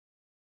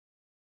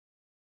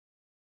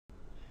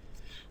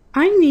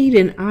I need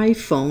an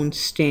iPhone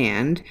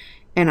stand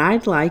and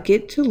I'd like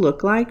it to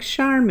look like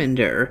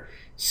Charmander.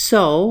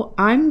 So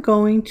I'm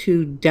going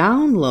to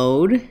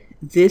download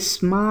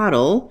this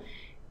model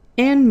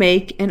and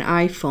make an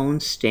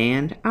iPhone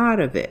stand out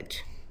of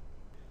it.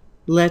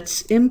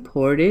 Let's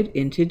import it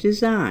into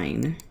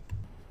Design.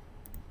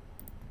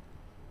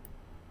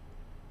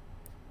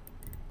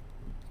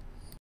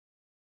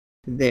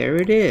 There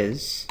it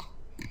is.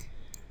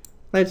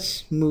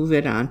 Let's move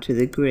it onto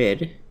the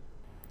grid.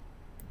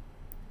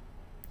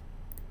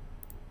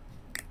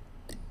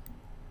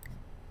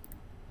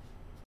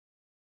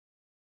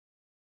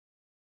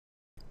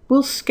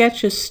 We'll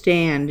sketch a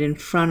stand in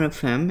front of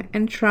him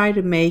and try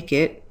to make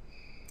it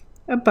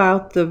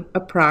about the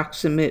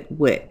approximate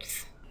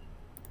width.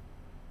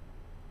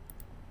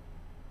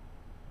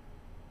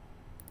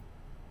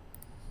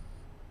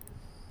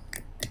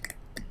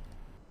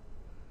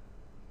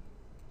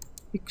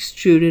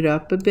 Extrude it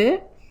up a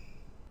bit.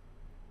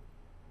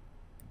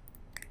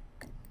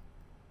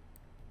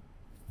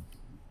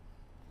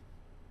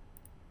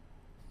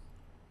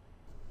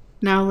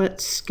 Now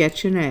let's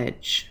sketch an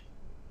edge.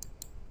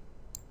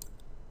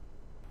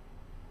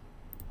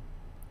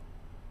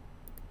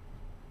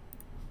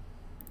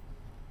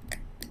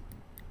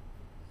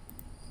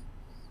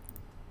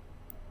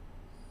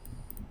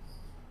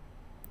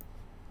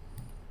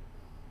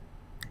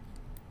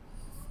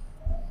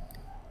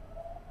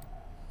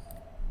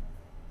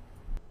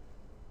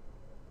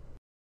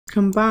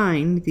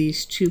 Combine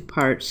these two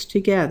parts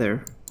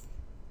together.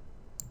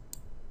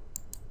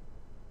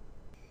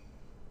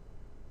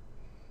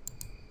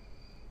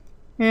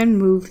 And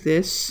move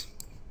this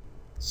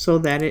so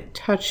that it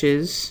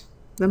touches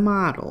the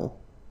model.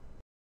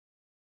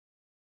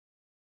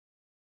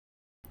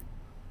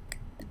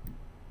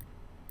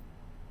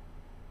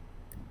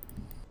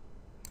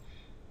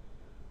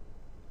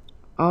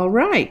 All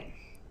right.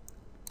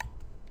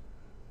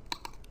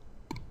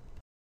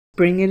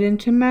 Bring it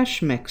into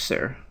Mesh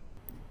Mixer.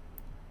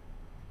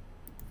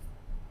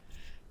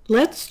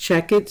 Let's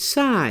check its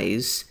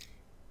size.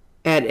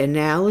 At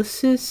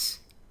Analysis,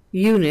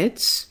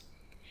 Units,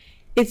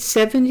 it's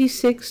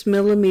 76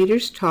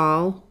 millimeters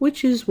tall,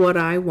 which is what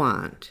I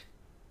want.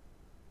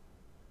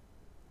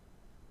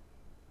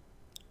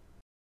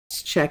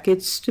 Let's check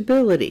its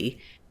stability.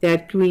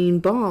 That green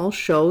ball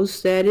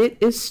shows that it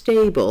is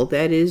stable,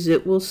 that is,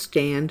 it will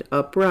stand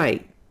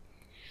upright.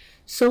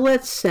 So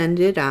let's send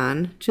it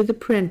on to the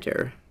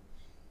printer.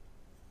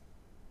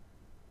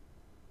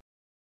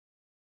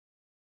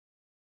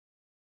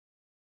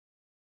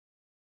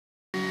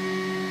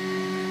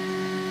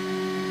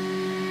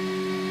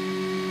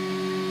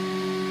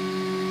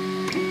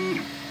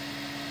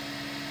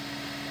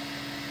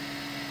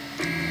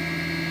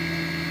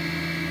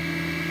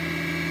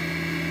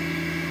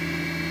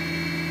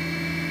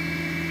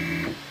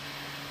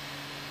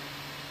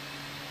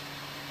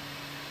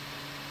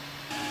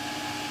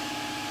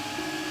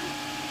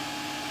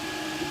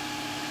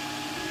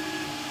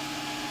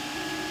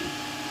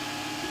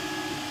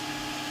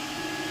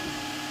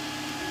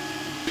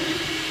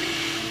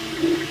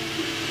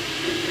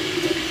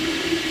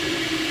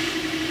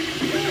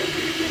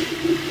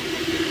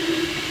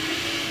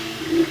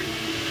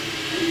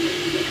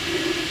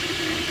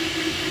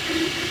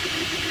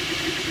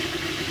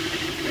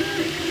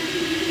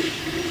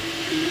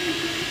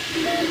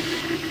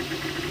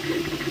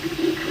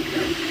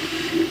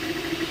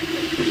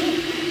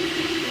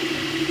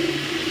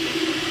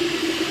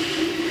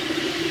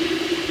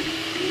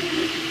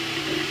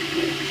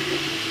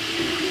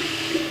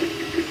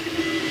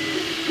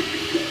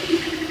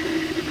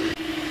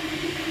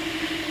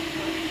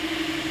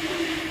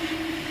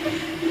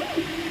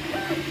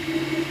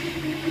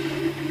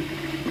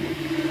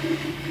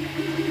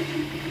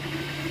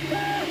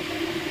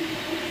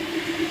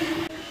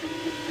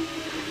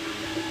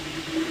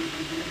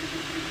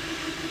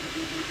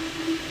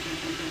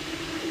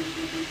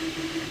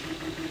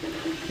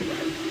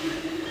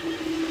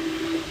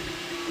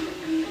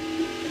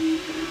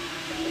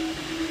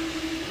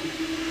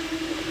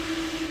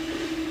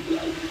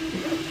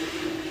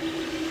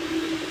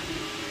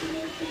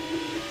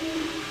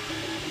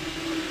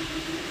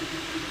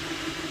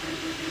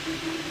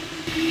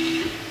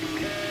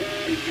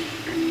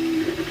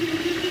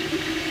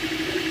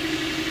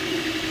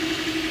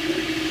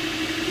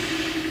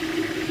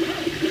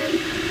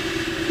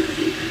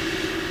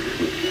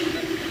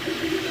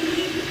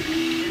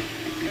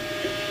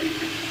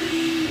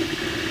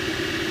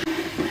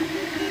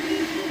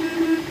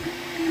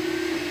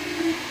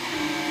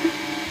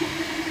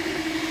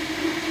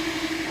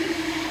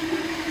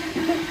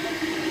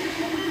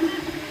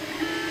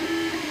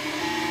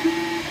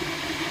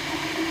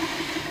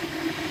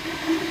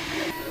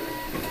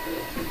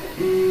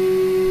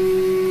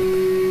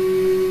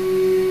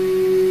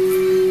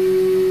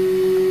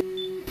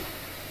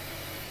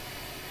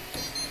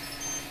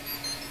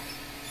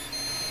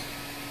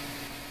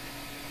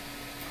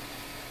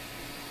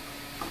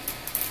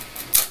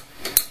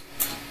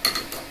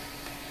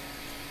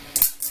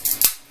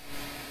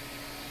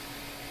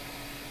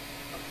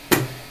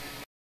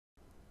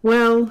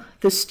 Well,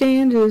 the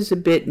stand is a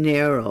bit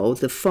narrow.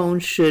 The phone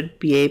should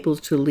be able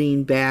to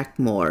lean back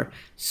more.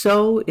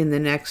 So in the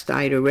next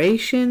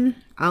iteration,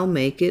 I'll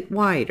make it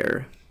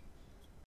wider.